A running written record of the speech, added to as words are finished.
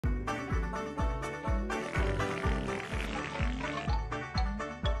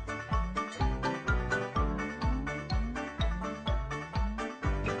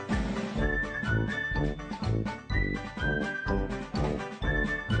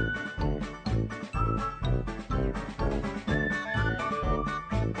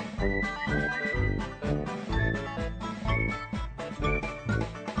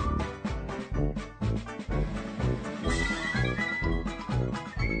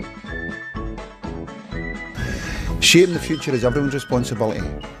Shaping the future is everyone's responsibility.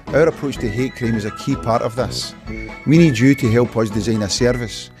 Our approach to hate crime is a key part of this. We need you to help us design a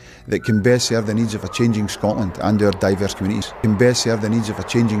service that can best serve the needs of a changing Scotland and our diverse communities.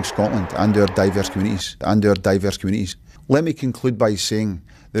 Let me conclude by saying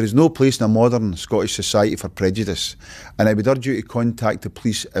there is no place in a modern Scottish society for prejudice, and I would urge you to contact the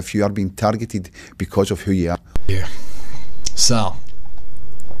police if you are being targeted because of who you are. So,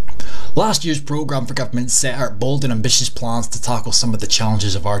 last year's programme for government set out bold and ambitious plans to tackle some of the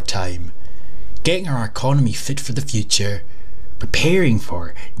challenges of our time. Getting our economy fit for the future, preparing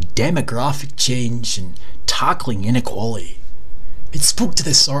for demographic change and tackling inequality. It spoke to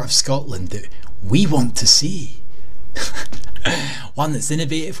the sort of Scotland that we want to see. One that's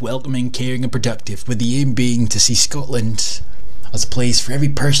innovative, welcoming, caring and productive, with the aim being to see Scotland as a place for every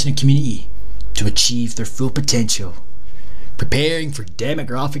person and community to achieve their full potential. Preparing for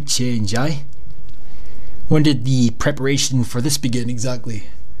demographic change, aye? When did the preparation for this begin exactly?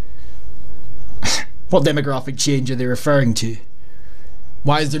 What demographic change are they referring to?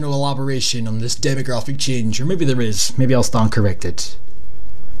 Why is there no elaboration on this demographic change? Or maybe there is, maybe I'll stand corrected.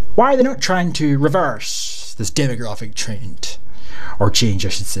 Why are they not trying to reverse this demographic trend? Or change, I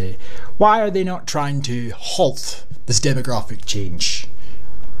should say. Why are they not trying to halt this demographic change?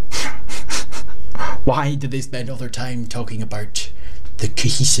 Why do they spend all their time talking about the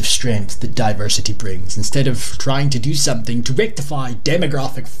cohesive strength that diversity brings, instead of trying to do something to rectify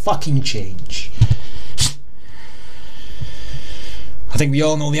demographic fucking change? I think we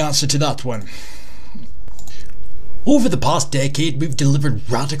all know the answer to that one. Over the past decade, we've delivered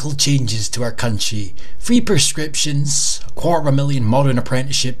radical changes to our country. Free prescriptions, 250,000 modern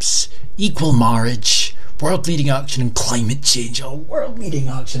apprenticeships, equal marriage, world-leading action on climate change. Oh, world-leading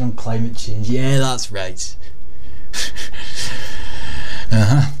action on climate change. Yeah, that's right.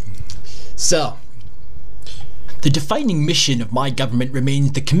 So, the defining mission of my government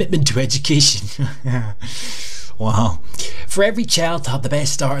remains the commitment to education. Wow. For every child to have the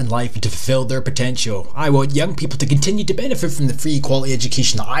best start in life and to fulfill their potential. I want young people to continue to benefit from the free quality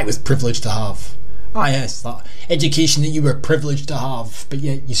education that I was privileged to have. Ah yes, that education that you were privileged to have, but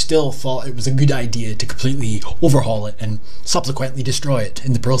yet you still thought it was a good idea to completely overhaul it and subsequently destroy it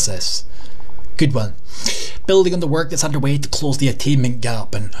in the process. Good one. Building on the work that's underway to close the attainment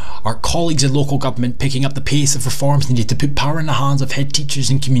gap, and our colleagues in local government picking up the pace of reforms needed to put power in the hands of head teachers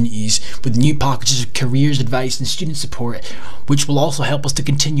and communities with new packages of careers advice and student support, which will also help us to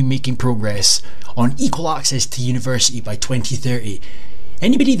continue making progress on equal access to university by 2030.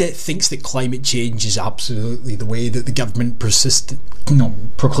 Anybody that thinks that climate change is absolutely the way that the government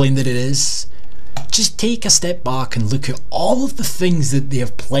proclaim that it is, just take a step back and look at all of the things that they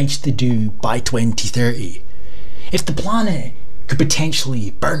have pledged to do by 2030. If the planet could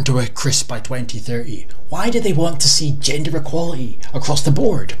potentially burn to a crisp by 2030, why do they want to see gender equality across the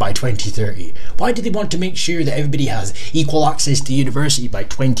board by 2030? Why do they want to make sure that everybody has equal access to university by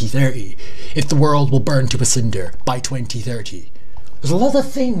 2030 if the world will burn to a cinder by 2030? There's a lot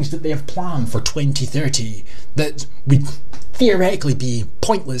of things that they have planned for 2030 that would theoretically be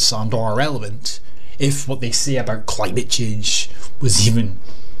pointless and or irrelevant if what they say about climate change was even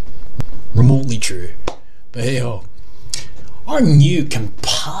remotely true. But hey ho, our new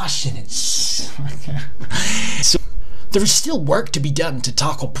compassionate so there is still work to be done to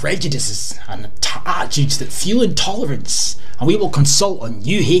tackle prejudices and attitudes that fuel intolerance, and we will consult on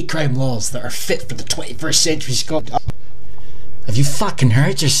new hate crime laws that are fit for the 21st century Scotland. Have you fucking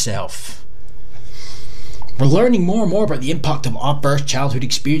heard yourself? We're learning more and more about the impact of adverse childhood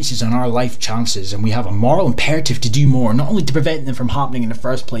experiences on our life chances, and we have a moral imperative to do more, not only to prevent them from happening in the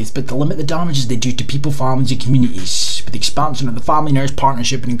first place, but to limit the damages they do to people, families and communities, with the expansion of the family nurse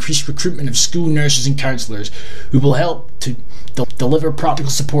partnership and increased recruitment of school nurses and counsellors who will help to deliver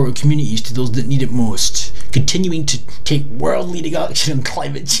practical support in communities to those that need it most, continuing to take world-leading action on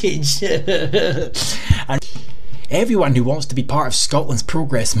climate change. And everyone who wants to be part of Scotland's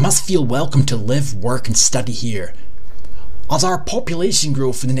progress must feel welcome to live, work and study here. As our population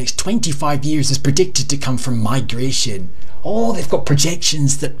growth in the next 25 years is predicted to come from migration. Oh, they've got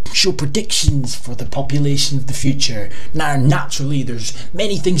projections that show predictions for the population of the future. Now, naturally, there's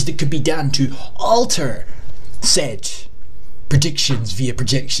many things that could be done to alter said predictions via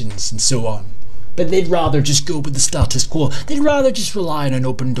projections and so on. But they'd rather just go with the status quo. They'd rather just rely on an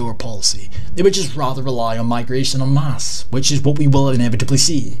open door policy. They would just rather rely on migration en masse, which is what we will inevitably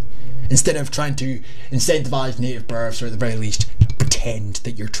see, instead of trying to incentivise native births, or at the very least pretend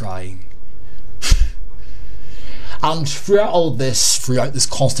that you're trying. And throughout this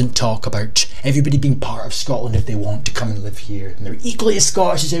constant talk about everybody being part of Scotland if they want to come and live here, and they're equally as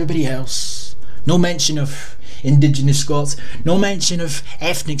Scottish as everybody else, no mention of Indigenous Scots, no mention of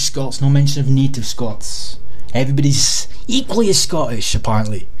ethnic Scots, no mention of native Scots. Everybody's equally as Scottish,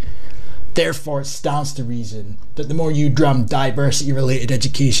 apparently. Therefore, it stands to reason that the more you drum diversity-related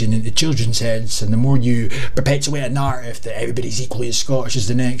education into children's heads, and the more you perpetuate a narrative that everybody's equally as Scottish as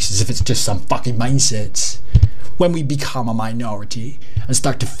the next, as if it's just some fucking mindsets, when we become a minority and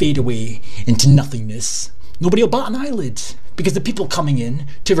start to fade away into nothingness, nobody will bat an eyelid, because the people coming in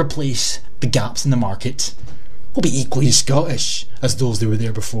to replace the gaps in the market will be equally as Scottish as those that were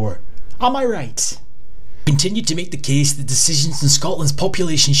there before. Am I right? Continue to make the case that decisions on Scotland's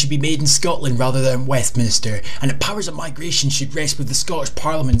population should be made in Scotland rather than Westminster, and that powers of migration should rest with the Scottish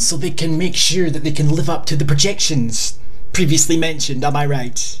Parliament so they can make sure that they can live up to the projections previously mentioned. Am I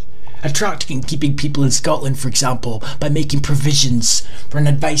right? Attracting and keeping people in Scotland, for example, by making provisions for an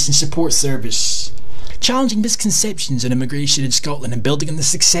advice and support service. Challenging misconceptions on immigration in Scotland and building on the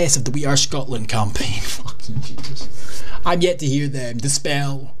success of the We Are Scotland campaign. Fucking Jesus. I'm yet to hear them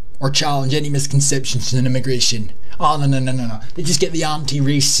dispel or challenge any misconceptions in immigration. Oh, no. They just get the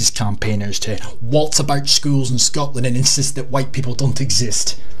anti-racist campaigners to waltz about schools in Scotland and insist that white people don't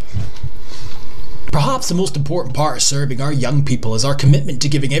exist. Perhaps the most important part of serving our young people is our commitment to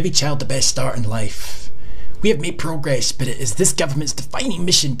giving every child the best start in life. We have made progress, but it is this government's defining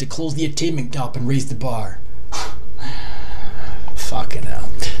mission to close the attainment gap and raise the bar. Fucking hell.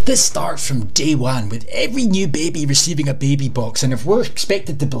 This starts from day one, with every new baby receiving a baby box, and if we're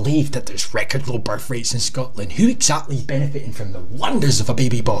expected to believe that there's record low birth rates in Scotland, who exactly is benefiting from the wonders of a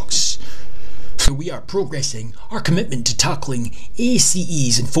baby box? So we are progressing our commitment to tackling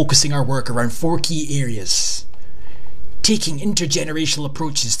ACEs and focusing our work around 4 key areas. Taking intergenerational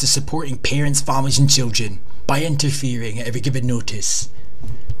approaches to supporting parents, families and children by interfering at every given notice.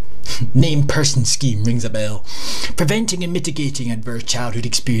 Named person scheme rings a bell. Preventing and mitigating adverse childhood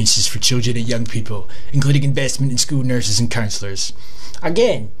experiences for children and young people, including investment in school nurses and counsellors.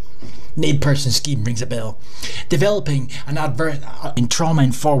 Again, named person scheme rings a bell. Developing an in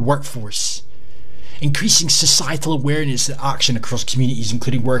trauma-informed workforce. Increasing societal awareness and action across communities,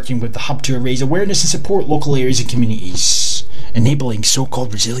 including working with the Hub to raise awareness and support local areas and communities. Enabling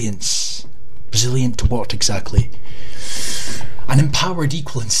so-called resilience. Resilient to what exactly? An empowered,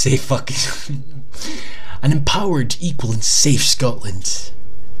 equal and safe An empowered, equal and safe Scotland.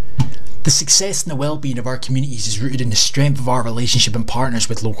 The success and the well-being of our communities is rooted in the strength of our relationship and partners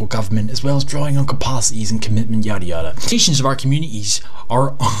with local government, as well as drawing on capacities and commitment, yada yada. The foundations of our communities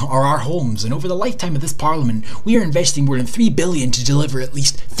are our homes, and over the lifetime of this Parliament, we are investing more than $3 billion to deliver at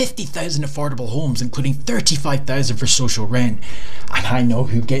least 50,000 affordable homes, including 35,000 for social rent. And I know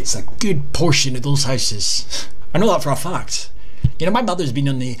who gets a good portion of those houses. I know that for a fact. You know, my mother's been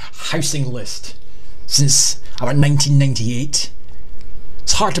on the housing list since about 1998.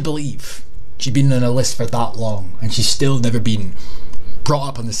 It's hard to believe she's been on a list for that long and she's still never been brought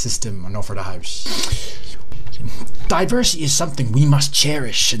up on the system and offered a house. Diversity is something we must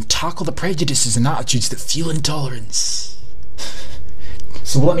cherish and tackle the prejudices and attitudes that fuel intolerance.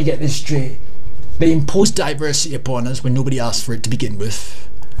 So let me get this straight. They impose diversity upon us when nobody asked for it to begin with.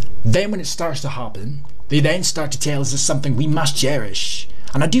 Then when it starts to happen, they then start to tell us it's something we must cherish.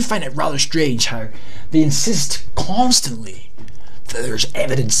 And I do find it rather strange how they insist constantly that there's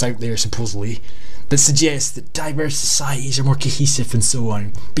evidence out there, supposedly, that suggests that diverse societies are more cohesive and so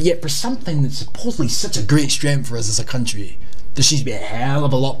on. But yet for something that's supposedly such a great strength for us as a country, there seems to be a hell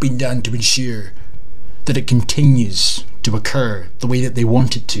of a lot being done to ensure that it continues to occur the way that they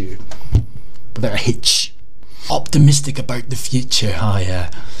want it to, without a hitch. Optimistic about the future,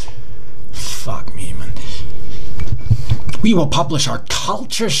 fuck me, man. We will publish our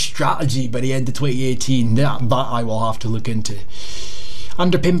culture strategy by the end of 2018. That I will have to look into.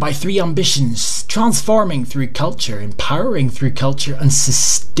 Underpinned by 3 ambitions: transforming through culture, empowering through culture, and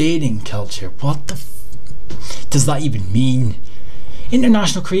sustaining culture. What the does that even mean?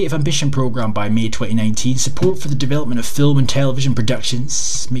 International Creative Ambition Programme by May 2019. Support for the development of film and television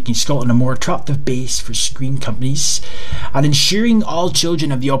productions, making Scotland a more attractive base for screen companies, and ensuring all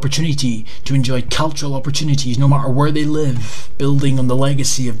children have the opportunity to enjoy cultural opportunities no matter where they live, building on the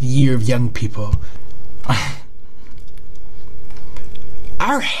legacy of the Year of Young People.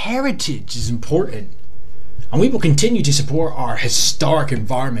 Our heritage is important, and we will continue to support our historic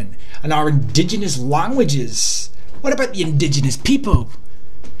environment and our indigenous languages. What about the indigenous people?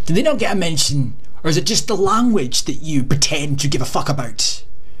 Do they not get a mention, or is it just the language that you pretend to give a fuck about?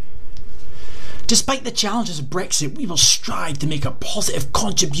 Despite the challenges of Brexit, we will strive to make a positive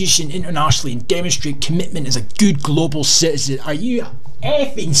contribution internationally and demonstrate commitment as a good global citizen. Are you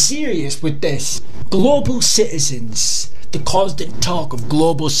effing serious with this? Global citizens The constant talk of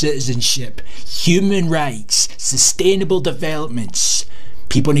global citizenship, human rights, sustainable developments.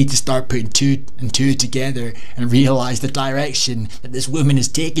 People need to start putting two and two together and realise the direction that this woman is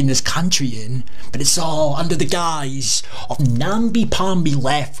taking this country in, but it's all under the guise of namby-pamby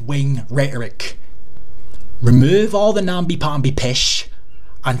left-wing rhetoric. Remove all the namby-pamby pish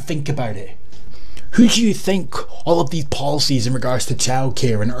and think about it. Who do you think all of these policies in regards to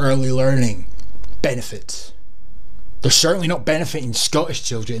childcare and early learning benefit? They're certainly not benefiting Scottish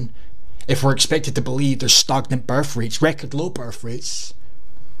children if we're expected to believe there's stagnant birth rates, record low birth rates.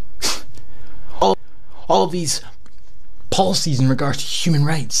 all of these policies in regards to human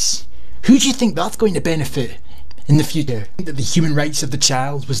rights. Who do you think that's going to benefit in the future? Think that the human rights of the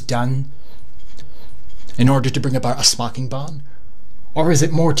child was done in order to bring about a smacking ban? Or is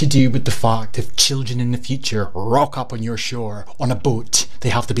it more to do with the fact if children in the future rock up on your shore on a boat, they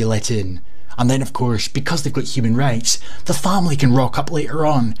have to be let in? And then of course, because they've got human rights, the family can rock up later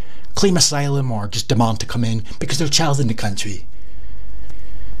on, claim asylum or just demand to come in because their child's in the country.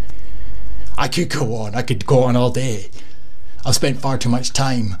 I could go on all day. I've spent far too much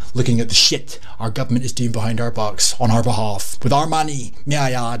time looking at the shit our government is doing behind our backs, on our behalf, with our money, may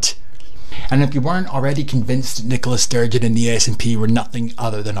I add. And if you weren't already convinced that Nicola Sturgeon and the SNP were nothing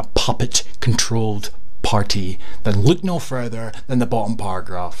other than a puppet-controlled party, then look no further than the bottom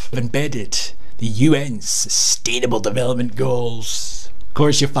paragraph. They've embedded the UN's Sustainable Development Goals. Of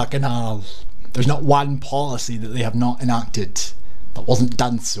course you fucking have. There's not one policy that they have not enacted that wasn't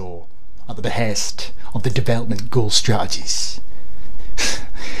done so at the behest of the development goal strategies.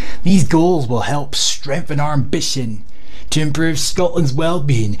 These goals will help strengthen our ambition to improve Scotland's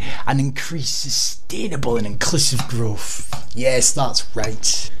well-being and increase sustainable and inclusive growth. Yes, that's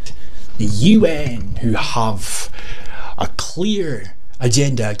right. The UN, who have a clear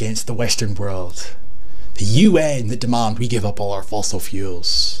agenda against the Western world. The UN that demand we give up all our fossil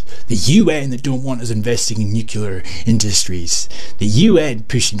fuels. The UN that don't want us investing in nuclear industries. The UN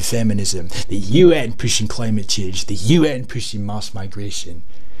pushing feminism. The UN pushing climate change. The UN pushing mass migration.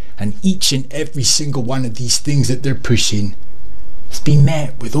 And each and every single one of these things that they're pushing has been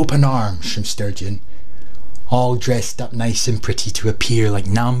met with open arms from Sturgeon, all dressed up nice and pretty to appear like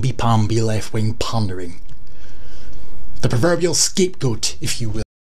namby-pamby left-wing pandering. The proverbial scapegoat, if you will.